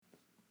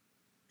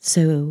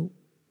So,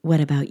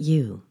 What About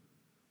You?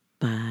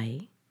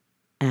 By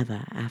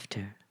Ava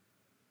After.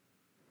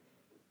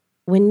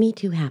 When Me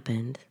Too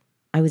happened,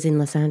 I was in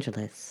Los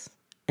Angeles,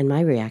 and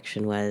my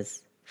reaction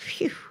was,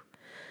 phew,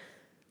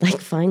 like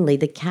finally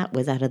the cat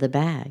was out of the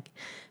bag.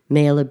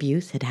 Male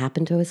abuse had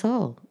happened to us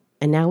all,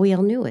 and now we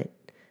all knew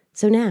it.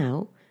 So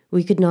now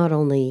we could not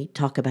only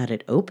talk about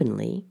it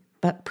openly,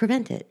 but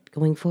prevent it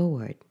going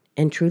forward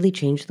and truly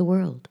change the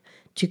world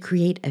to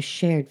create a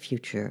shared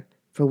future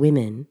for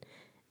women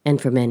and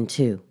for men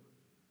too.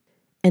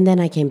 And then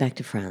I came back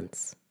to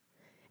France.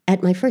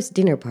 At my first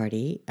dinner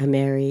party, a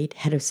married,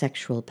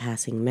 heterosexual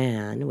passing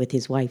man with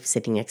his wife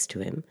sitting next to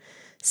him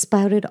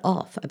spouted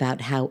off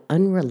about how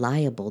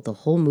unreliable the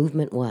whole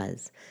movement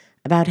was,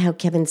 about how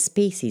Kevin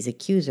Spacey's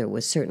accuser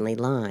was certainly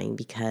lying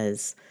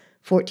because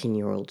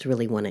 14-year-olds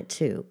really want it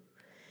too,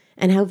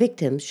 and how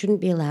victims shouldn't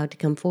be allowed to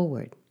come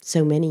forward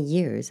so many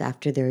years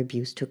after their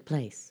abuse took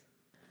place.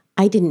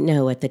 I didn't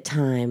know at the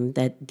time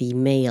that the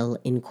male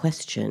in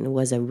question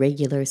was a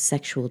regular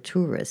sexual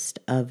tourist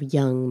of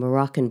young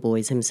Moroccan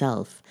boys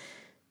himself,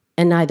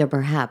 and neither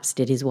perhaps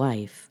did his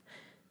wife.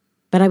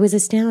 But I was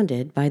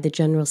astounded by the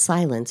general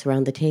silence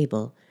around the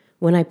table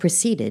when I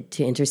proceeded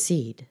to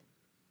intercede.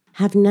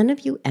 Have none of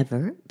you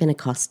ever been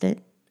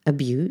accosted,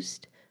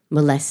 abused,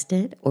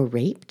 molested, or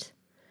raped?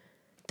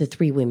 The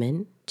 3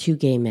 women, 2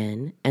 gay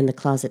men, and the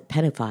closet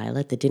pedophile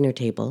at the dinner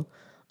table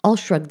all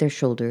shrugged their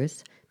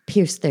shoulders,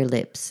 pierced their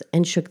lips,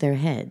 and shook their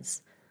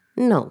heads.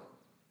 No.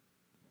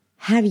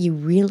 Have you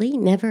really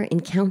never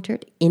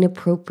encountered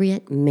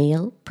inappropriate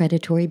male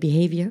predatory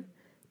behavior?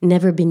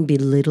 Never been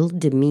belittled,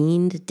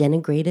 demeaned,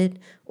 denigrated,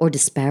 or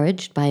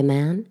disparaged by a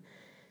man?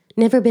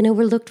 Never been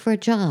overlooked for a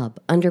job,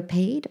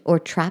 underpaid, or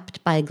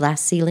trapped by a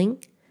glass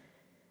ceiling?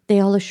 They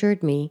all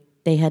assured me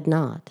they had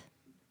not.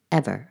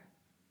 Ever.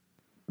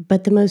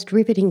 But the most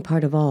riveting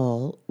part of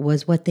all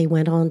was what they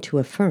went on to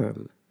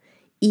affirm.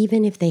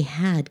 Even if they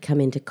had come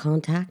into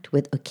contact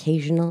with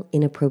occasional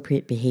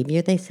inappropriate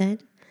behavior, they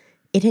said,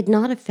 it had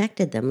not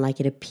affected them like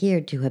it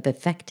appeared to have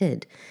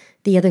affected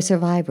the other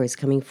survivors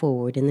coming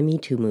forward in the Me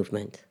Too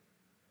movement.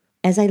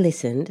 As I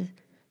listened,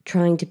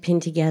 trying to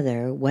pin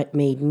together what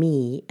made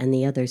me and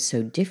the others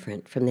so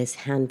different from this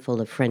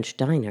handful of French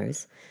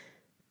diners,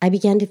 I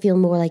began to feel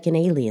more like an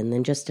alien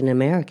than just an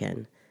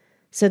American.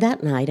 So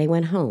that night I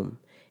went home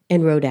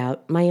and wrote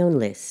out my own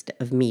list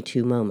of Me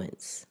Too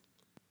moments.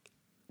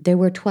 There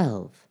were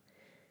 12.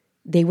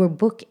 They were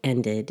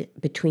bookended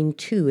between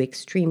 2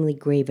 extremely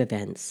grave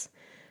events: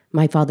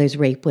 my father's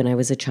rape when I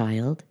was a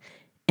child,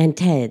 and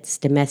Ted's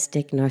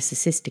domestic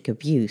narcissistic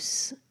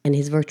abuse and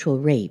his virtual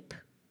rape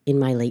in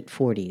my late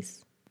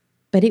 40s.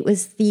 But it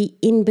was the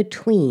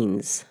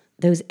in-betweens,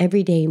 those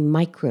everyday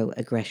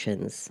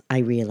microaggressions, I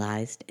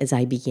realized as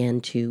I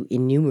began to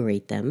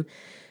enumerate them,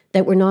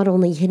 that were not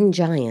only hidden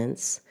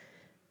giants,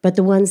 but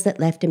the ones that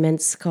left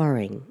immense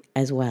scarring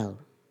as well.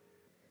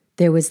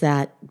 There was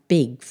that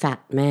big,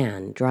 fat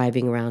man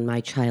driving around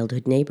my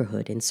childhood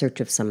neighborhood in search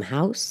of some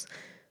house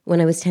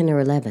when I was 10 or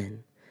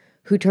 11,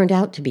 who turned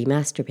out to be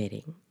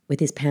masturbating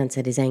with his pants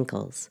at his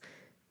ankles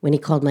when he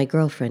called my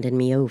girlfriend and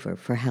me over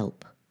for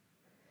help.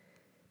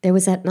 There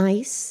was that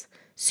nice,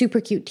 super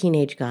cute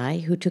teenage guy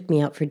who took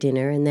me out for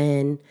dinner and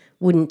then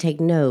wouldn't take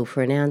no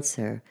for an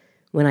answer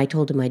when I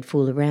told him I'd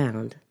fool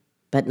around,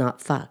 but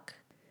not fuck.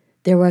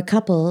 There were a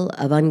couple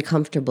of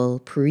uncomfortable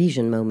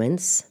Parisian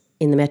moments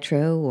in the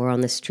metro or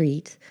on the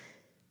street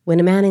when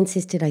a man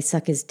insisted I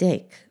suck his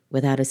dick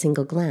without a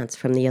single glance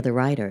from the other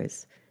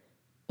riders,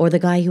 or the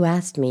guy who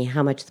asked me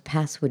how much the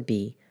pass would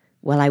be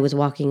while I was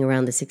walking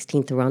around the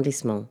 16th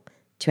arrondissement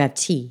to have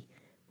tea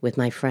with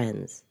my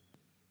friends.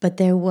 But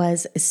there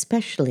was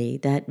especially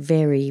that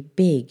very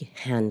big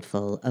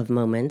handful of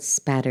moments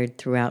spattered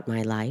throughout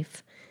my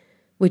life,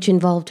 which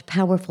involved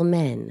powerful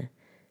men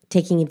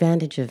taking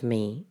advantage of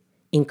me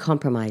in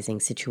compromising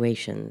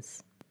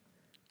situations.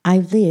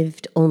 I've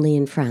lived only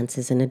in France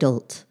as an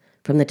adult,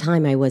 from the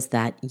time I was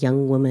that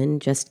young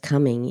woman just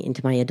coming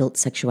into my adult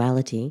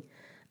sexuality,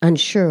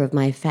 unsure of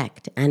my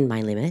effect and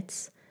my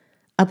limits,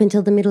 up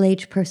until the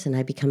middle-aged person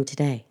I become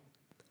today.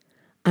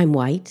 I'm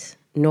white,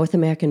 North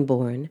American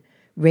born,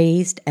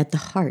 raised at the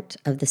heart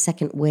of the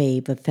second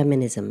wave of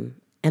feminism,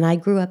 and I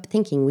grew up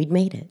thinking we'd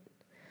made it.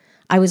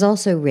 I was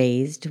also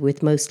raised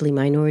with mostly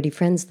minority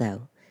friends,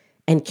 though,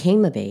 and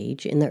came of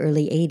age in the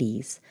early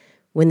 80s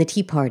when the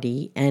Tea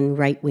Party and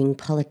right-wing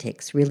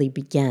politics really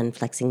began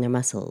flexing their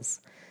muscles.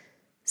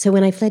 So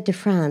when I fled to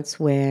France,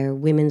 where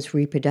women's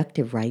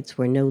reproductive rights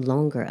were no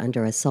longer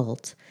under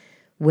assault,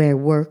 where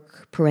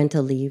work,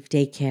 parental leave,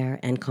 daycare,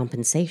 and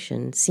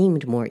compensation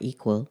seemed more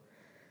equal,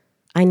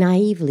 I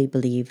naively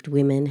believed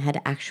women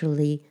had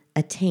actually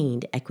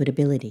attained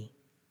equitability.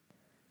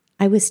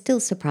 I was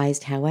still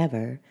surprised,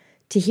 however,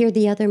 to hear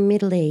the other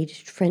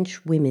middle-aged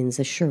French women's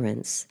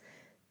assurance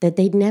that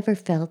they'd never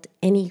felt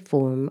any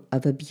form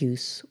of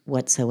abuse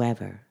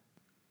whatsoever.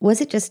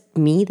 Was it just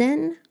me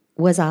then?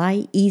 Was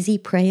I easy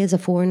prey as a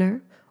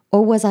foreigner?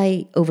 Or was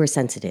I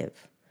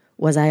oversensitive?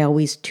 Was I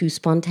always too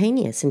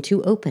spontaneous and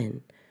too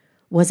open?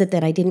 Was it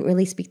that I didn't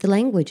really speak the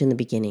language in the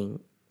beginning?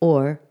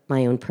 Or,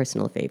 my own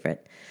personal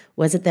favorite,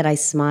 was it that I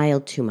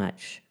smiled too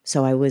much,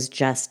 so I was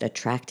just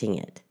attracting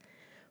it?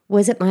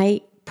 Was it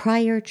my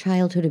prior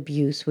childhood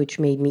abuse which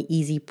made me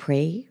easy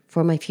prey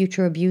for my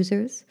future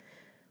abusers?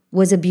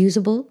 Was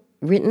abusable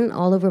written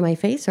all over my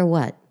face, or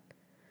what?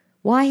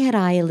 Why had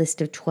I a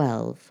list of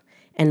 12,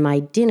 and my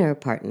dinner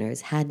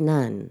partners had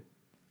none?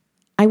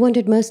 I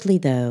wondered mostly,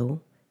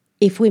 though,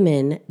 if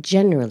women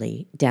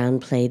generally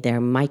downplayed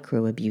their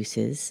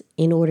micro-abuses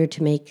in order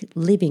to make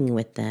living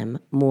with them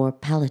more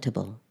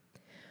palatable,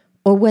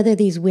 or whether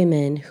these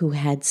women who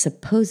had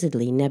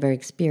supposedly never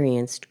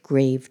experienced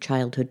grave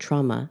childhood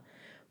trauma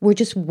were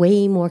just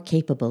way more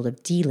capable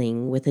of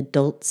dealing with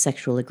adult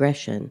sexual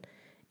aggression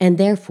and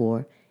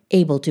therefore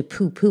able to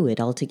poo-poo it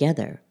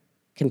altogether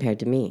compared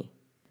to me.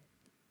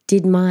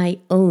 Did my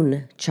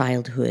own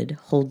childhood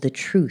hold the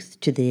truth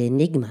to the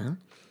enigma,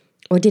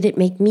 or did it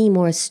make me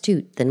more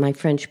astute than my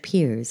French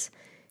peers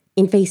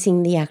in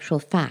facing the actual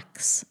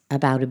facts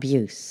about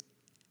abuse?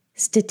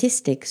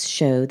 Statistics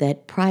show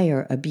that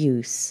prior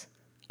abuse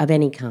of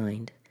any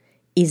kind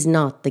is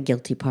not the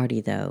guilty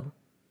party, though.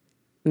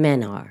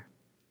 Men are.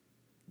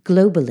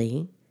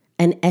 Globally,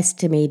 an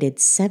estimated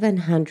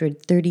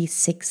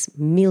 736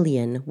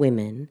 million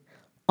women,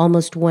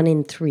 almost 1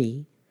 in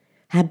 3,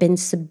 have been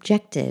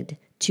subjected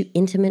to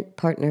intimate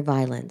partner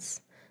violence,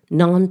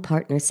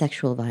 non-partner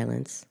sexual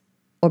violence,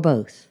 or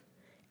both,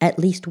 at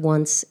least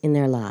once in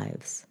their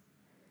lives.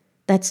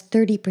 That's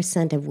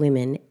 30% of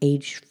women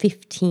aged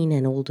 15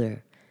 and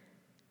older.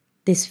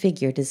 This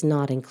figure does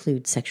not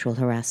include sexual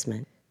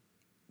harassment.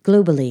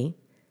 Globally,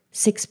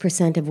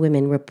 6% of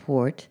women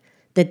report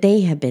that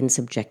they have been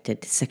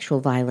subjected to sexual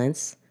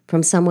violence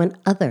from someone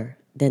other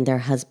than their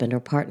husband or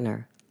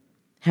partner.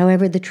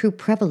 However, the true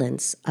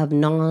prevalence of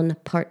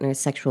non-partner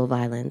sexual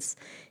violence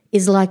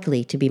is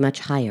likely to be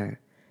much higher,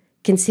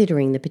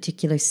 considering the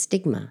particular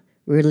stigma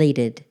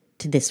related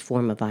to this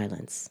form of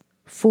violence.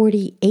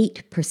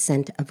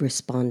 48% of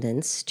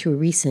respondents to a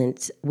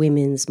recent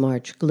Women's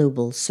March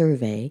Global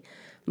survey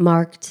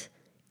marked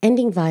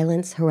ending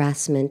violence,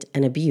 harassment,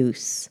 and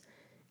abuse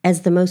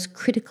as the most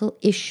critical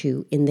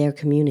issue in their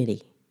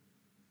community.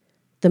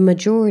 The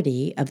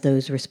majority of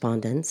those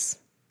respondents,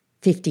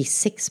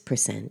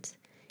 56%,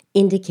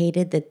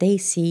 indicated that they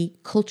see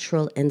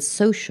cultural and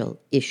social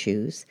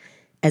issues,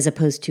 as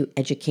opposed to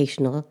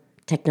educational,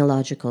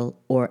 technological,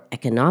 or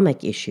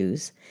economic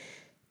issues,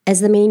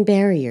 as the main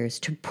barriers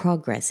to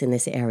progress in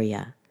this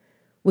area,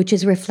 which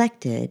is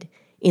reflected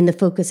in the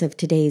focus of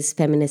today's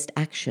feminist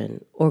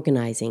action,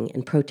 organizing,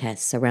 and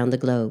protests around the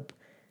globe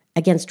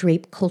against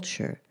rape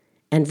culture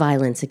and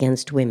violence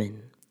against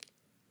women.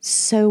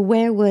 So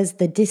where was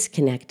the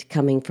disconnect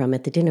coming from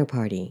at the dinner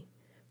party?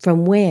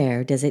 From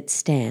where does it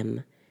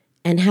stem,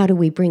 and how do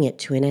we bring it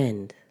to an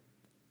end?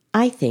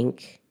 I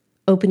think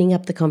opening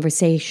up the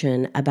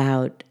conversation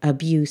about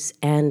abuse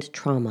and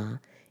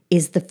trauma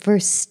is the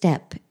first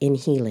step in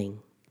healing.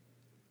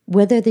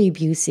 Whether the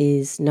abuse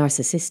is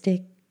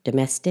narcissistic,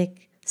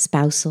 domestic,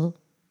 spousal,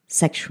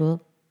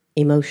 sexual,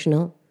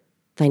 emotional,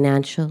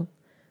 financial,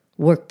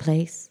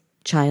 workplace,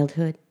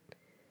 childhood,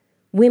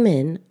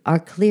 women are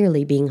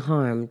clearly being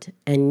harmed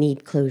and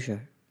need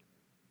closure.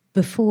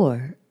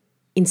 Before,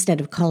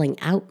 instead of calling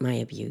out my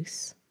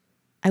abuse,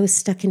 I was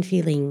stuck in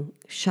feeling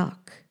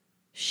shock,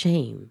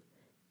 shame,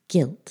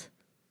 guilt,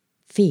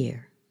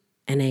 fear,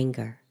 and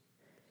anger.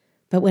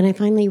 But when I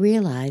finally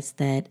realized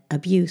that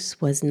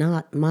abuse was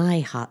not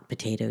my hot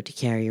potato to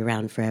carry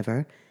around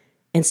forever,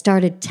 and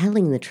started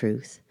telling the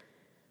truth,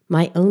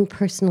 my own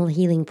personal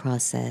healing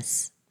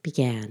process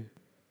began.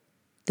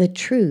 The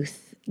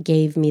truth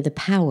gave me the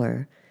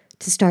power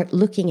to start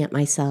looking at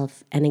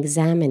myself and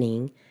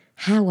examining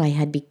how I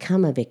had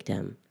become a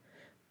victim,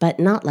 but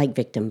not like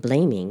victim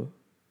blaming.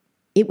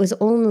 It was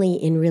only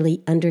in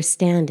really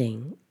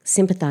understanding,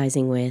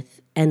 sympathizing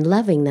with, and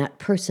loving that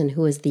person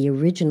who was the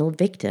original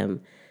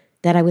victim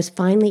that I was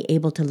finally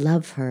able to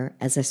love her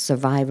as a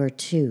survivor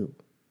too.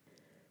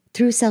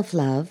 Through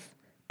self-love,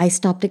 I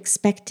stopped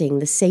expecting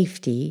the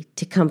safety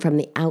to come from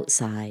the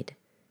outside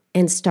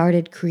and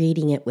started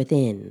creating it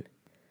within.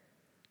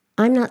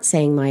 I'm not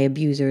saying my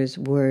abusers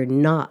were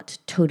not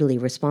totally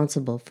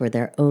responsible for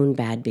their own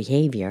bad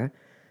behavior.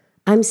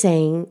 I'm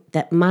saying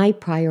that my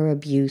prior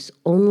abuse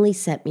only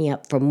set me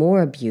up for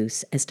more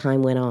abuse as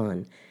time went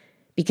on,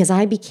 because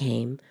I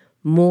became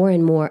more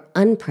and more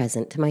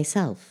unpresent to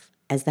myself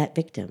as that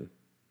victim.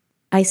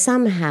 I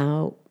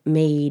somehow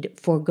made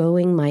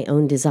foregoing my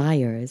own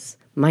desires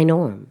my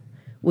norm,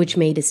 which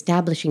made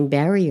establishing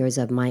barriers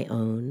of my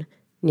own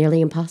nearly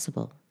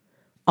impossible,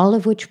 all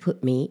of which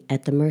put me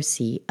at the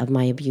mercy of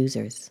my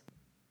abusers.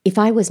 If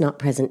I was not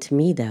present to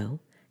me, though,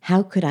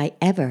 how could I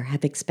ever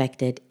have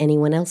expected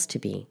anyone else to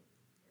be?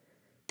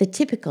 The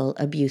typical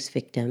abuse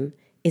victim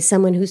is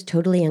someone who's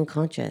totally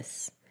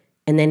unconscious,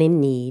 and then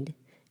in need,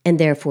 and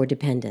therefore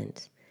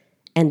dependent.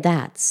 And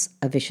that's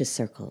a vicious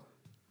circle.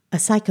 A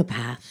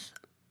psychopath,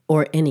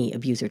 or any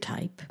abuser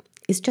type,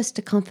 is just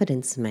a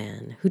confidence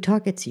man who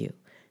targets you,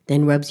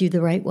 then rubs you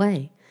the right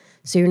way,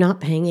 so you're not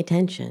paying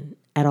attention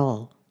at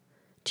all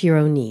to your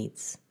own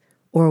needs,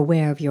 or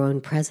aware of your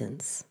own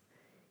presence.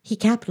 He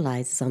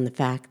capitalizes on the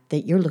fact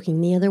that you're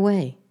looking the other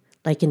way,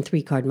 like in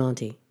Three Card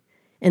Monte,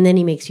 and then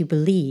he makes you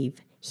believe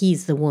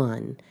he's the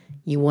one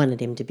you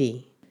wanted him to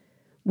be.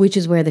 Which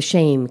is where the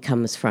shame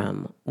comes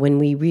from, when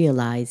we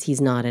realize he's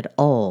not at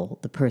all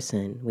the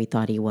person we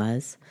thought he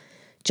was,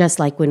 just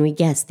like when we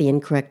guess the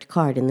incorrect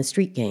card in the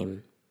street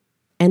game.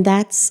 And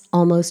that's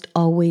almost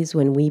always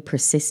when we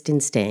persist in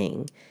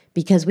staying,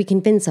 because we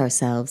convince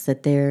ourselves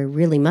that there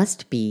really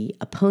must be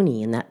a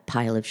pony in that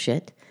pile of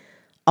shit,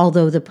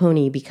 although the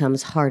pony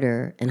becomes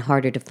harder and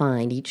harder to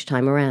find each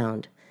time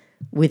around,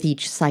 with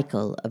each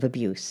cycle of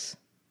abuse.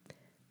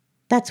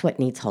 That's what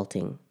needs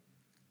halting.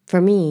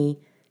 For me,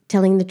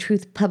 telling the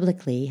truth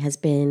publicly has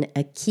been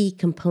a key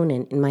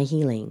component in my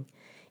healing.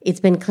 It's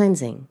been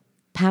cleansing,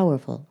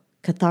 powerful,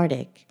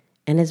 cathartic,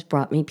 and has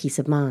brought me peace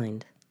of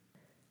mind.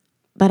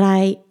 But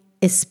I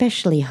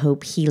especially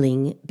hope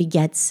healing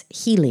begets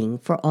healing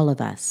for all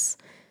of us,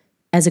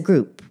 as a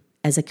group,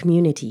 as a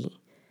community,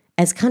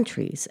 as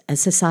countries,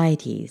 as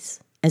societies,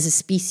 as a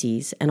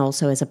species, and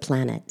also as a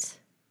planet.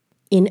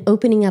 In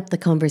opening up the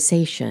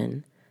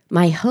conversation,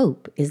 my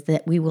hope is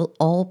that we will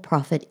all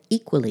profit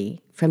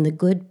equally from the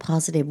good,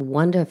 positive,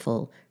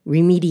 wonderful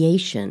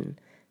remediation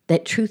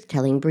that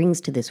truth-telling brings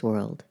to this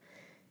world.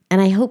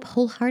 And I hope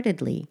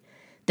wholeheartedly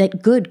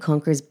that good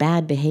conquers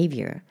bad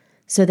behavior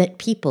so that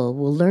people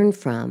will learn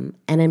from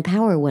and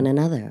empower one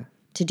another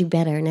to do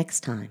better next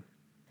time.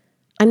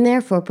 I'm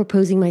therefore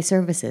proposing my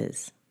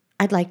services.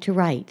 I'd like to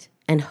write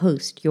and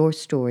host your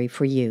story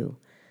for you.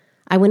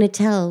 I want to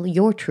tell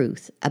your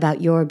truth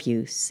about your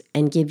abuse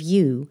and give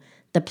you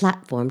the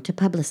platform to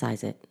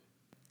publicize it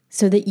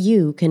so that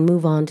you can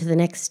move on to the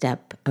next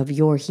step of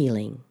your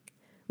healing,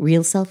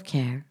 real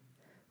self-care,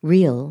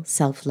 real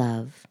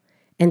self-love,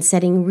 and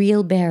setting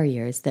real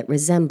barriers that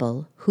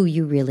resemble who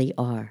you really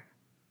are.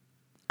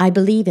 I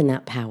believe in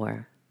that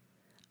power.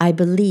 I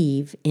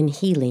believe in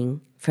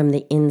healing from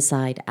the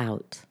inside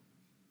out.